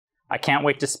I can't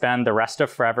wait to spend the rest of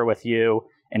forever with you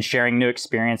and sharing new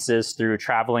experiences through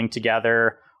traveling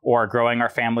together or growing our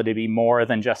family to be more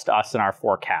than just us and our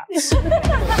 4 cats.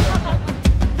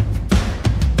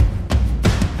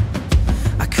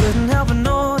 I couldn't help but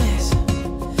notice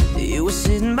you were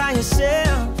sitting by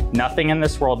yourself. Nothing in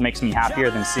this world makes me happier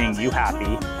than seeing you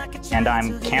happy, and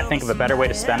I can't think of a better way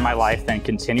to spend my life than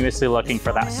continuously looking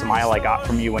for that smile I got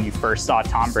from you when you first saw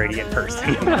Tom Brady in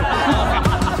person.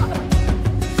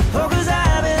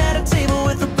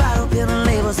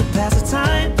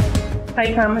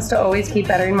 I promise to always keep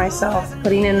bettering myself,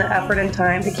 putting in the effort and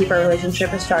time to keep our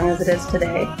relationship as strong as it is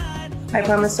today. I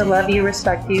promise to love you,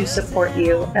 respect you, support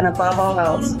you, and above all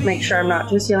else, make sure I'm not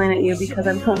just yelling at you because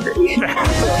I'm hungry.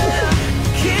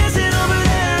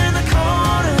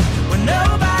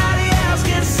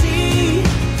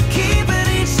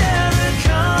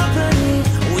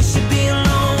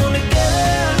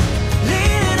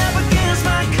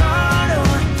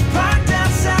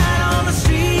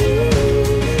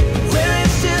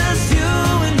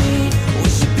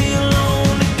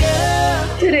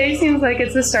 Like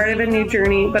it's the start of a new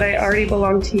journey, but I already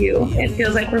belong to you. It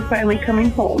feels like we're finally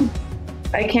coming home.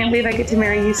 I can't believe I get to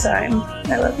marry you, Simon.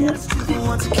 I love you.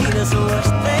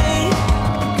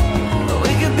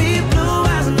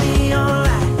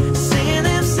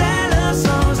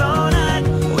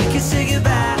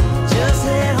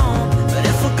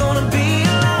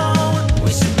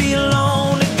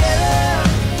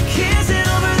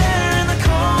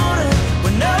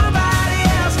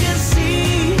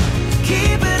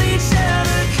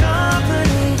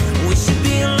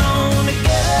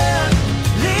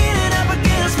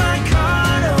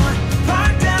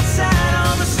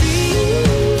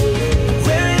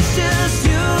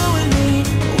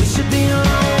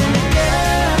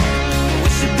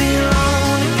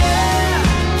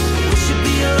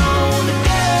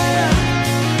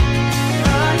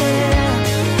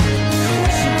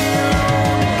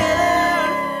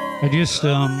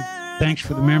 Thanks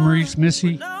for the memories,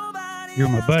 Missy. You're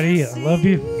my buddy. I love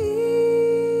you.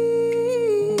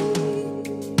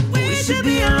 We should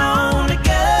be alone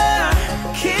together,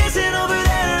 kissing over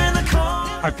there in the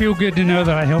corner. I feel good to know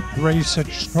that I helped raise such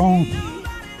a strong,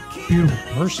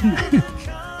 beautiful person.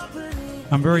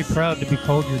 I'm very proud to be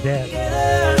called your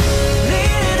dad.